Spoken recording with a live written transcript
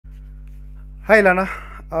Hi Lana,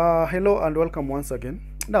 hello and welcome once again.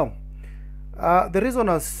 Now, the reason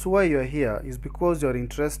as why you are here is because you are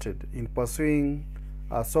interested in pursuing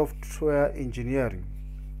a software engineering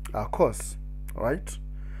course, right?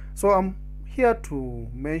 So I'm here to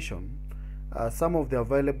mention some of the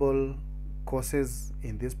available courses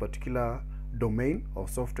in this particular domain of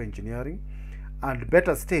software engineering, and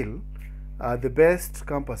better still, the best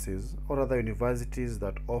campuses or other universities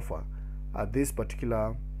that offer this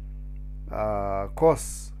particular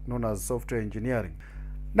course known as software engineering.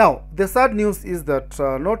 Now, the sad news is that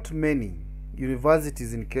not many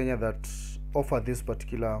universities in Kenya that offer this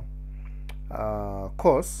particular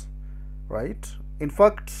course, right? In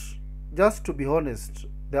fact, just to be honest,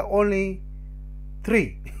 there are only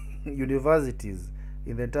 3 universities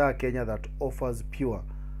in the entire Kenya that offers pure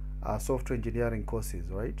software engineering courses,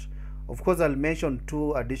 right? Of course, I'll mention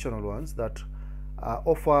 2 additional ones that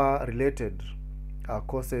offer related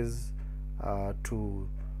courses to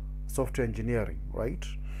software engineering, right?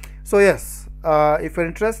 So yes, if you're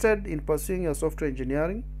interested in pursuing your software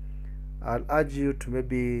engineering, I'll urge you to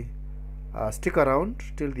maybe stick around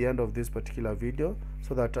till the end of this particular video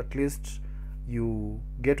so that at least you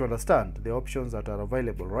get to understand the options that are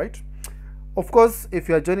available, right? Of course, if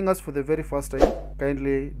you are joining us for the very first time,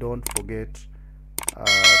 kindly don't forget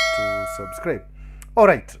to subscribe. All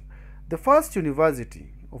right, the first university,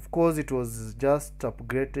 of course, it was just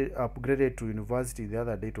upgraded to university the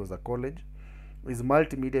other day. It was a college. Is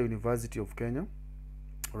Multimedia University of Kenya,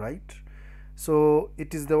 right? So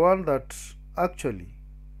it is the one that actually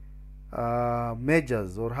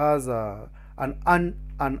majors or has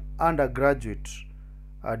an undergraduate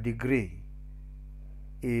degree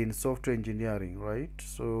in software engineering, right?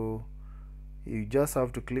 So you just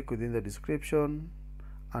have to click within the description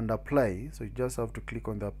and apply. So you just have to click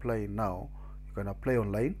on the apply now. You can apply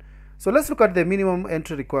online. So let's look at the minimum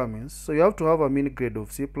entry requirements. So you have to have a mini grade of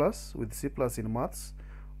C+, with C+ in maths,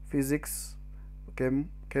 physics,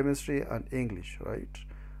 chemistry and English, right?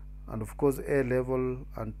 And of course A level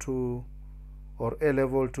and 2 or A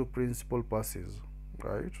level 2 principal passes,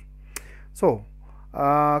 right? So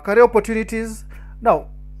career opportunities.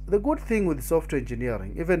 Now, the good thing with software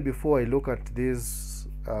engineering, even before I look at these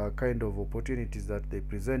kind of opportunities that they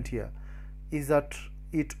present here, is that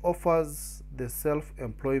it offers the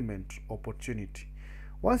self-employment opportunity.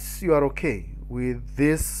 Once you are okay with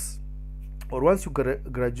this, or once you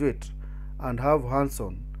graduate and have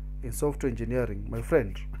hands-on in software engineering, my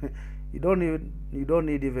friend, you don't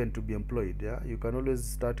need even to be employed. Yeah, you can always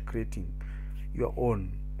start creating your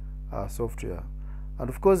own software. And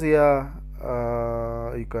of course here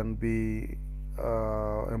you can be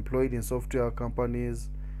employed in software companies.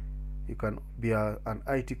 You can be an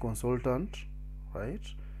IT consultant, right?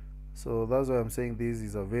 So that's why I'm saying this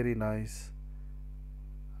is a very nice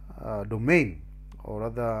domain, or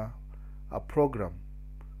rather a program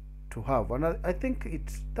to have. And I think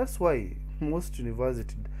that's why most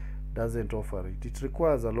university doesn't offer it. It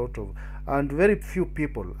requires a lot of, and very few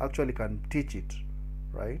people actually can teach it,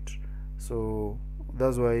 right? So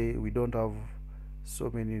that's why we don't have so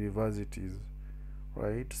many universities,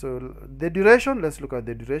 right? So the duration, let's look at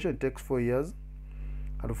the duration. It takes 4 years,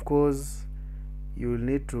 and of course you will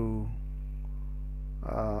need to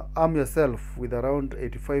arm yourself with around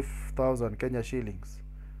 85,000 Kenya shillings,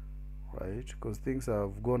 right? Because things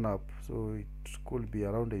have gone up, so it could be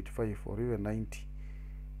around 85 or even 90,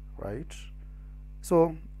 right?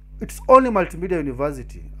 So it's only Multimedia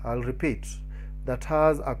University, I'll repeat, that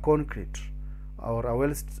has a concrete or a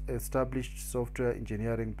well-established software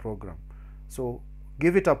engineering program. So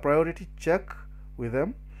give it a priority, check with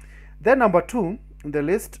them. Then number 2 in the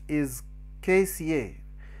list is KCA.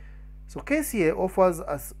 So KCA offers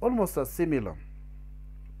us almost a similar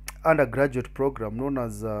undergraduate program known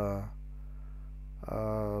as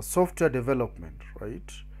software development,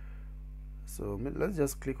 right? So let's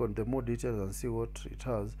just click on the more details and see what it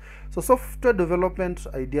has. So software development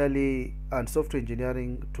ideally and software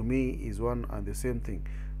engineering to me is one and the same thing,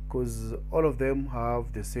 because all of them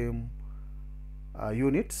have the same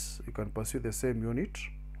units. You can pursue the same unit,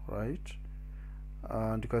 right?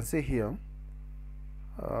 And you can see here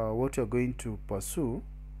what you're going to pursue: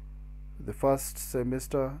 the first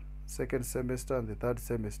semester, second semester and the third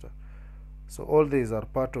semester. So all these are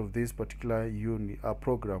part of this particular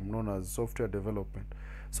program known as software development.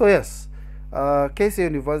 So yes, KCA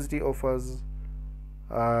University offers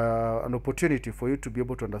an opportunity for you to be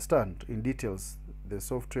able to understand in details the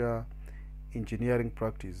software engineering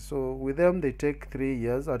practice. So with them they take 3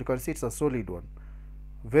 years, and you can see it's a solid one,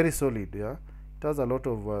 very solid. Yeah, it has a lot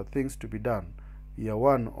of things to be done. Year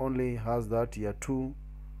 1 only has that, year 2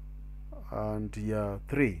 and year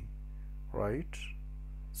 3, right?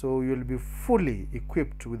 So you'll be fully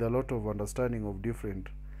equipped with a lot of understanding of different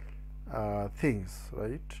things,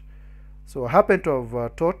 right? So I happen to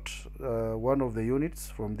have taught one of the units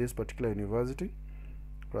from this particular university,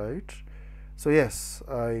 right? So yes,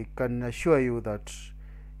 I can assure you that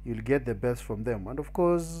you'll get the best from them. And of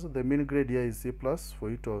course, the mean grade here is C plus for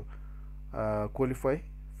you to qualify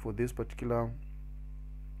for this particular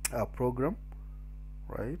program,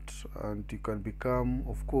 right? And you can become,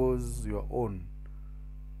 of course, your own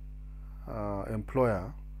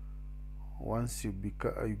employer once you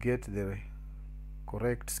get the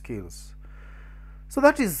correct skills. So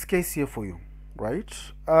that is case here for you, right?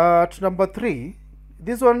 At number 3,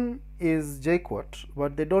 this one is JKUAT,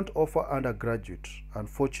 but they don't offer undergraduate,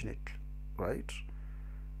 unfortunately, right?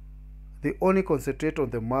 They only concentrate on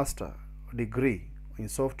the master degree in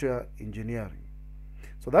software engineering.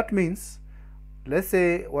 So that means, let's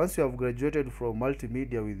say once you have graduated from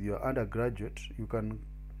multimedia with your undergraduate, you can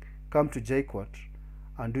come to JKUAT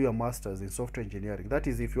and do your masters in software engineering. That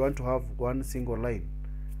is if you want to have one single line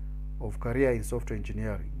of career in software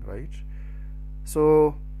engineering, right?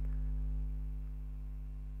 So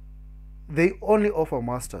they only offer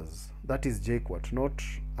masters, that is JKUAT, not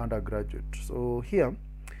undergraduate. So here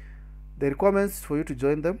the requirements for you to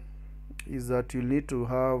join them is that you need to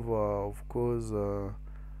have of course you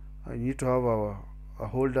need to have a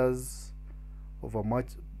holders of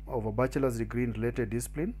a bachelor's degree in related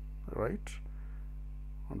discipline, right?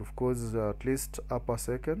 And of course at least upper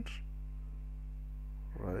second,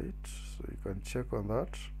 right? So you can check on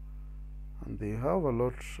that. And they have a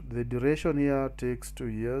lot. The duration here takes 2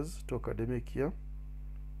 years to academic year,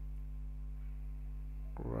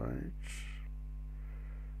 right?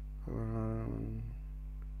 You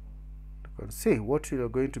can see what you are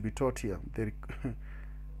going to be taught here.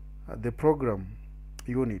 The program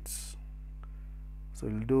units. So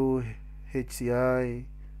you'll do HCI,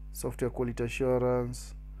 software quality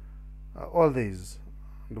assurance, all these.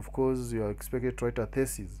 And of course you are expected to write a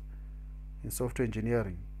thesis in software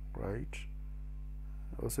engineering, right?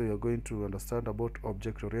 Also you're going to understand about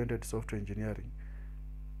object-oriented software engineering,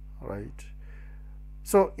 right?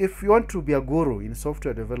 So if you want to be a guru in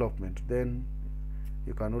software development, then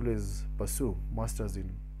you can always pursue masters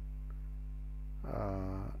in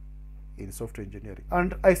software engineering.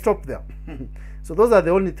 And I stopped there. So those are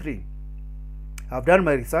the only 3. I've done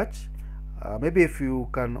my research. Maybe if you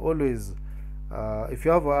can always if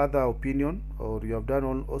you have other opinion, or you have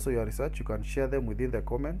done also your research, you can share them within the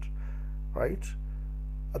comment, right?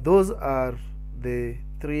 Those are the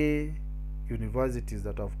 3 universities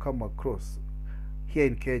that I've come across here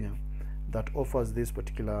in Kenya that offers this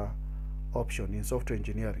particular option in software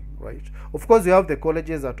engineering, right? Of course you have the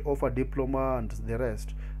colleges that offer diploma and the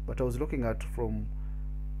rest, but I was looking at from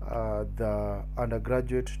the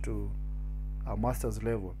undergraduate to a master's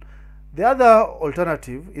level. The other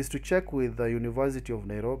alternative is to check with the University of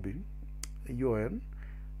Nairobi, UON.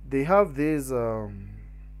 They have these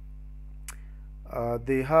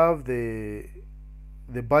they have the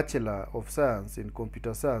Bachelor of Science in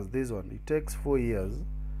Computer Science. This one, it takes 4 years,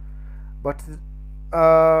 but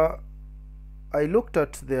I looked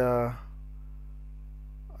at their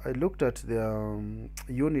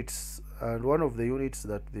units, and one of the units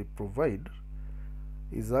that they provide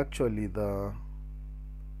is actually the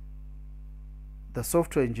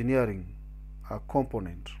software engineering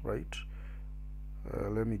component, right?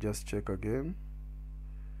 Let me just check again.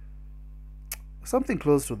 Something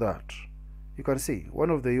close to that. You can see one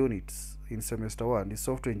of the units in semester 1 is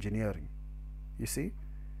software engineering, you see,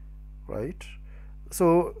 right?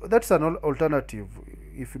 So that's an alternative.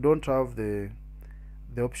 If you don't have the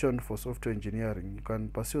option for software engineering, you can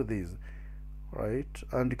pursue these, right?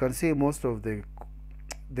 And you can see most of the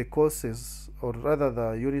courses, or rather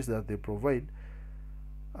the units that they provide,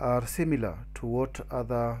 are similar to what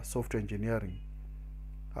other software engineering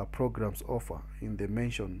programs offer in the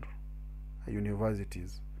mentioned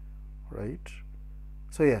universities, right?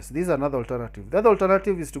 So yes, this is another alternative. The other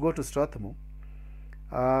alternative is to go to Strathmore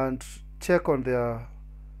and check on their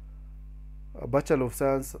Bachelor of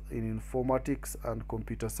Science in Informatics and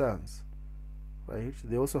Computer Science, right?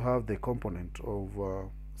 They also have the component of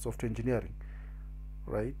software engineering,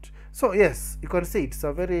 right? So yes, you can see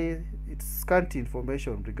it's scanty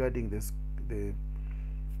information regarding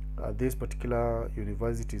these particular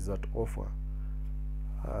universities that offer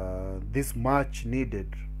this much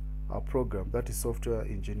needed program, that is software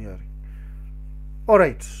engineering. All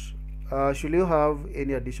right, should you have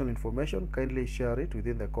any additional information, kindly share it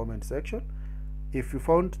within the comment section. If you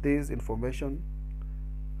found this information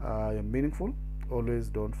meaningful, always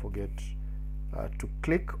don't forget to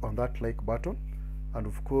click on that like button, and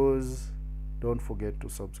of course don't forget to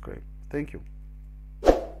subscribe. Thank you.